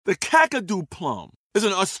The Kakadu plum is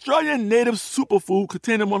an Australian native superfood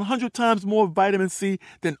containing 100 times more vitamin C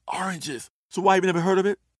than oranges. So why have you never heard of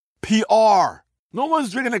it? PR. No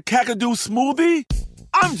one's drinking a Kakadu smoothie?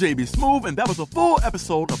 I'm JB Smoove, and that was a full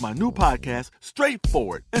episode of my new podcast,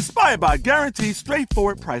 Straightforward, inspired by guaranteed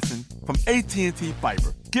straightforward pricing from AT&T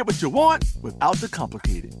Fiber. Get what you want without the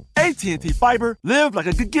complicated. AT&T Fiber, live like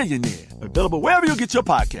a gigillionaire. Available wherever you get your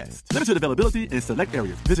podcasts. Limited availability in select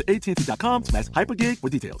areas. Visit AT&T.com/hypergig for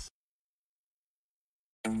details.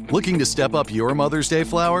 Looking to step up your Mother's Day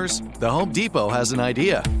flowers? The Home Depot has an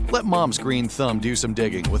idea. Let Mom's green thumb do some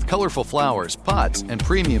digging with colorful flowers, pots, and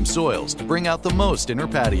premium soils to bring out the most in her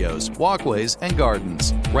patios, walkways, and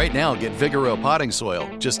gardens. Right now, get Vigoro potting soil,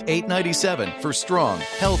 just $8.97 for strong,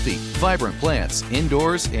 healthy, vibrant plants,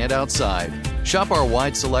 indoors and outside. Shop our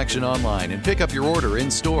wide selection online and pick up your order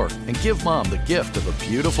in-store and give Mom the gift of a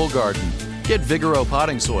beautiful garden. Get Vigoro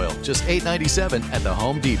potting soil, just $8.97 at the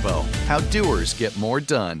Home Depot. How doers get more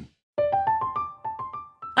done.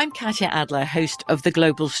 I'm Katya Adler, host of The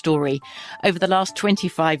Global Story. Over the last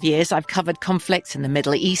 25 years, I've covered conflicts in the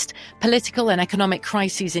Middle East, political and economic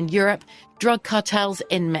crises in Europe, drug cartels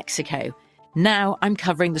in Mexico. Now I'm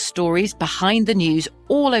covering the stories behind the news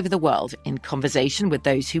all over the world in conversation with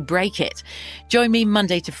those who break it. Join me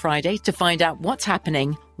Monday to Friday to find out what's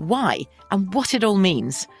happening, why, and what it all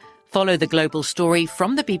means. Follow The Global Story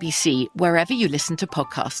from the BBC wherever you listen to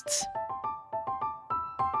podcasts.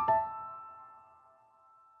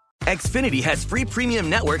 Xfinity has free premium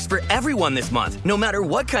networks for everyone this month, no matter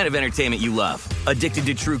what kind of entertainment you love. Addicted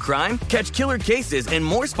to true crime? Catch killer cases and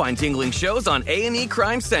more spine-tingling shows on A&E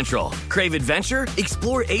Crime Central. Crave adventure?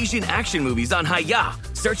 Explore Asian action movies on Hi-YAH.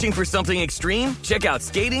 Searching for something extreme? Check out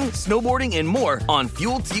skating, snowboarding, and more on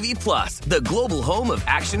Fuel TV Plus, the global home of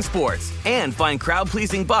action sports. And find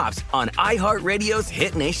crowd-pleasing bops on iHeartRadio's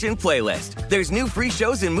Hit Nation playlist. There's new free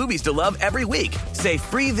shows and movies to love every week. Say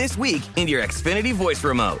free this week in your Xfinity voice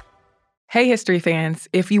remote. Hey, history fans.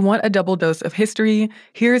 If you want a double dose of history,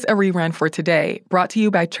 here's a rerun for today, brought to you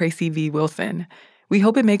by Tracy V. Wilson. We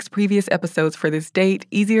hope it makes previous episodes for this date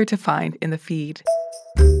easier to find in the feed.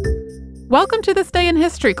 Welcome to This Day in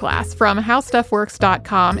History class from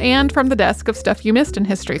HowStuffWorks.com and from the desk of Stuff You Missed in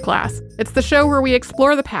History class. It's the show where we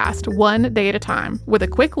explore the past one day at a time with a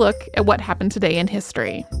quick look at what happened today in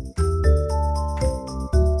history.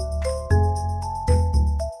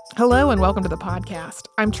 Hello and welcome to the podcast.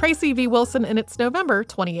 I'm Tracy V. Wilson and it's November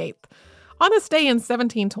 28th. On this day in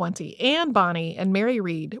 1720, Anne Bonny and Mary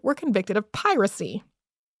Read were convicted of piracy.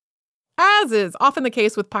 As is often the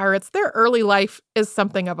case with pirates, their early life is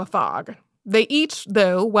something of a fog. They each,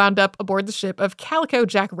 though, wound up aboard the ship of Calico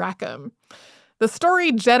Jack Rackham. The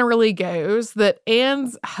story generally goes that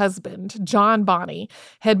Anne's husband, John Bonny,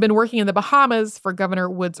 had been working in the Bahamas for Governor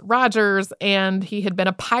Woodes Rogers, and he had been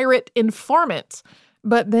a pirate informant.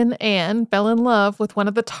 But then Anne fell in love with one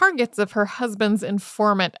of the targets of her husband's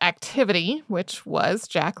informant activity, which was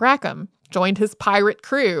Jack Rackham, joined his pirate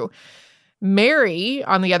crew. Mary,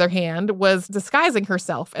 on the other hand, was disguising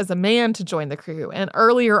herself as a man to join the crew, and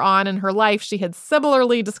earlier on in her life, she had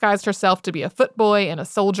similarly disguised herself to be a footboy and a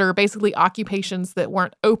soldier, basically occupations that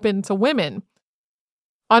weren't open to women.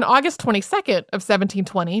 On August 22nd of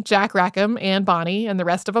 1720, Jack Rackham, Anne Bonny, and the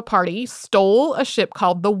rest of a party stole a ship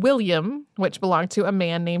called the William, which belonged to a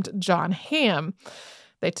man named John Ham.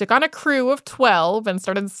 They took on a crew of 12 and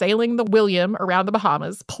started sailing the William around the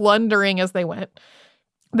Bahamas, plundering as they went.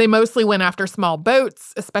 They mostly went after small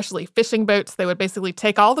boats, especially fishing boats. They would basically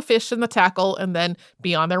take all the fish and the tackle and then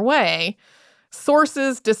be on their way.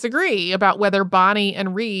 Sources disagree about whether Bonny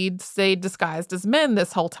and Read stayed disguised as men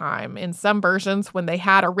this whole time. In some versions, when they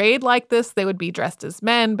had a raid like this, they would be dressed as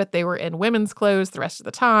men, but they were in women's clothes the rest of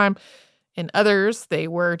the time. In others, they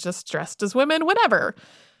were just dressed as women whenever.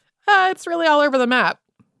 It's really all over the map.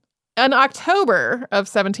 In October of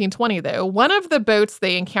 1720, though, one of the boats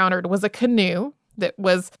they encountered was a canoe that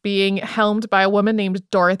was being helmed by a woman named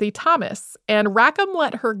Dorothy Thomas, and Rackham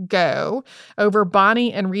let her go over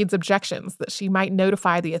Bonny and Read's objections that she might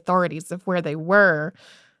notify the authorities of where they were.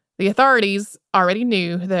 The authorities already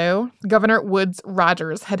knew, though. Governor Woodes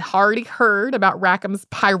Rogers had already heard about Rackham's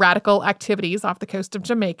piratical activities off the coast of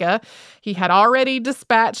Jamaica. He had already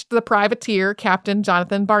dispatched the privateer, Captain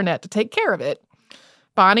Jonathan Barnett, to take care of it.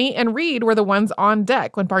 Bonny and Read were the ones on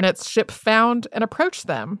deck when Barnett's ship found and approached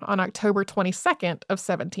them on October 22nd of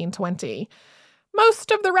 1720.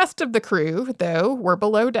 Most of the rest of the crew, though, were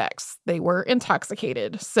below decks. They were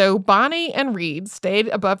intoxicated. So Bonny and Read stayed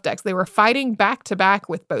above decks. They were fighting back to back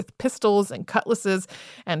with both pistols and cutlasses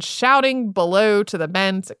and shouting below to the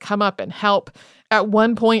men to come up and help. At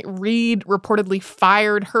one point, Reed reportedly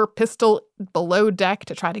fired her pistol below deck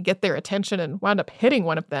to try to get their attention and wound up hitting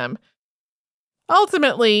one of them.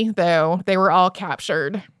 Ultimately, though, they were all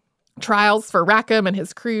captured. Trials for Rackham and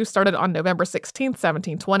his crew started on November 16,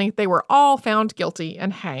 1720. They were all found guilty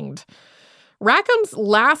and hanged. Rackham's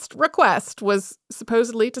last request was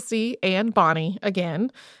supposedly to see Anne Bonny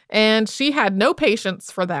again, and she had no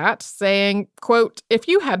patience for that, saying, quote, "If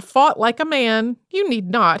you had fought like a man, you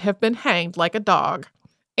need not have been hanged like a dog."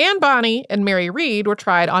 Anne Bonny and Mary Read were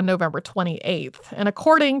tried on November 28th, and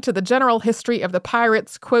according to the General History of the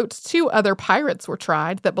Pirates, quote, 2 other pirates were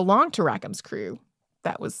tried that belonged to Rackham's crew.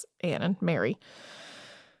 That was Anne and Mary.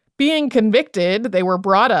 Being convicted, they were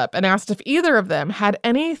brought up and asked if either of them had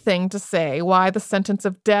anything to say why the sentence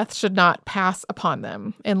of death should not pass upon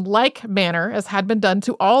them, in like manner as had been done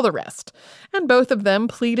to all the rest. And both of them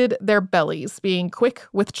pleaded their bellies, being quick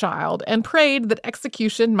with child, and prayed that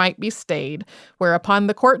execution might be stayed, whereupon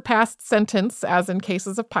the court passed sentence, as in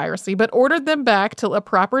cases of piracy, but ordered them back till a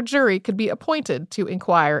proper jury could be appointed to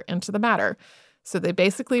inquire into the matter. So they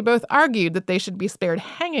basically both argued that they should be spared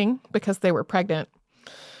hanging because they were pregnant.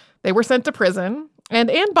 They were sent to prison,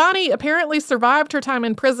 and Anne Bonny apparently survived her time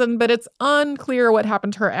in prison, but it's unclear what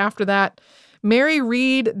happened to her after that. Mary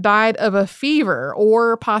Read died of a fever,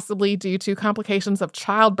 or possibly due to complications of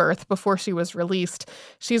childbirth before she was released.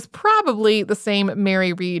 She's probably the same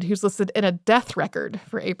Mary Read who's listed in a death record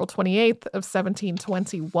for April 28th of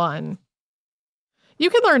 1721. You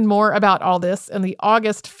can learn more about all this in the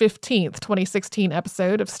August 15th, 2016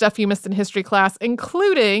 episode of Stuff You Missed in History Class,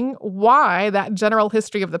 including why that general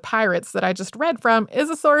history of the pirates that I just read from is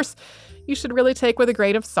a source you should really take with a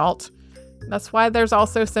grain of salt. That's why there's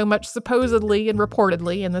also so much supposedly and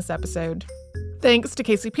reportedly in this episode. Thanks to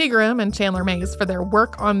Casey Pegram and Chandler Mays for their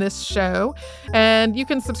work on this show. And you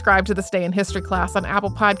can subscribe to This Day in History Class on Apple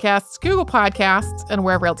Podcasts, Google Podcasts, and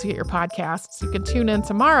wherever else you get your podcasts. You can tune in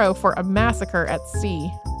tomorrow for A Massacre at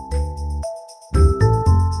Sea.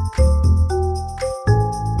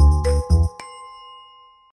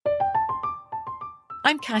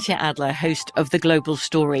 I'm Katya Adler, host of The Global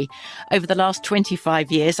Story. Over the last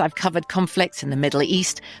 25 years, I've covered conflicts in the Middle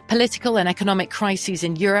East, political and economic crises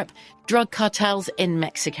in Europe, drug cartels in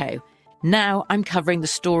Mexico. Now I'm covering the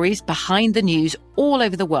stories behind the news all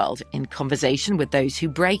over the world in conversation with those who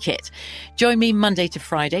break it. Join me Monday to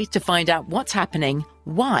Friday to find out what's happening,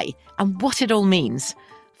 why, and what it all means.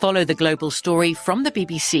 Follow The Global Story from the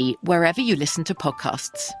BBC wherever you listen to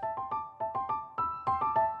podcasts.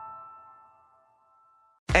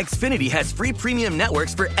 Xfinity has free premium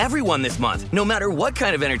networks for everyone this month, no matter what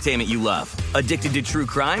kind of entertainment you love. Addicted to true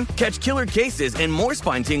crime? Catch killer cases and more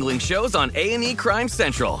spine-tingling shows on A&E Crime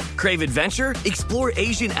Central. Crave adventure? Explore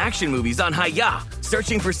Asian action movies on Hi-YAH.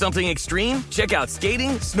 Searching for something extreme? Check out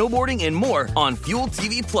skating, snowboarding, and more on Fuel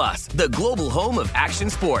TV Plus, the global home of action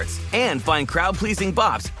sports. And find crowd-pleasing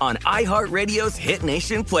bops on iHeartRadio's Hit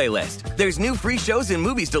Nation playlist. There's new free shows and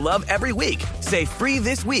movies to love every week. Say free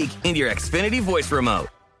this week in your Xfinity voice remote.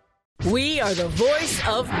 We are the voice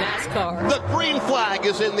of NASCAR. The green flag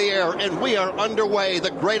is in the air, and we are underway. The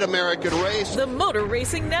great American race. The Motor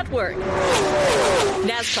Racing Network.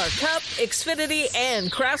 NASCAR Cup, Xfinity,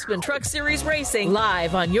 and Craftsman Truck Series Racing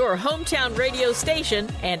live on your hometown radio station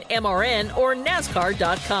and MRN or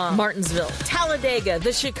NASCAR.com. Martinsville, Talladega,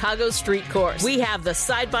 the Chicago Street Course. We have the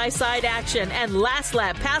side-by-side action and last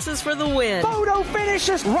lap passes for the win. Photo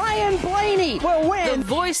finishes. Ryan Blaney will win. The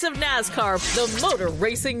voice of NASCAR, the Motor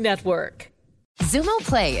Racing Network. Xumo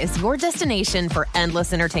Play is your destination for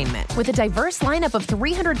endless entertainment. With a diverse lineup of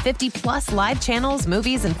 350-plus live channels,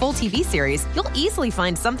 movies, and full TV series, you'll easily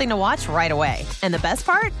find something to watch right away. And the best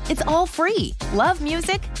part? It's all free. Love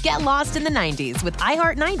music? Get lost in the 90s with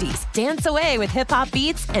iHeart 90s, dance away with hip-hop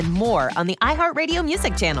beats, and more on the iHeartRadio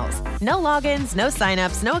music channels. No logins, no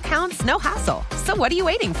signups, no accounts, no hassle. So what are you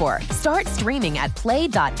waiting for? Start streaming at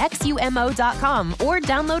play.xumo.com or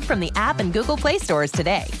download from the app and Google Play stores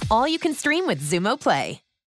today. All you can stream with Xumo Play.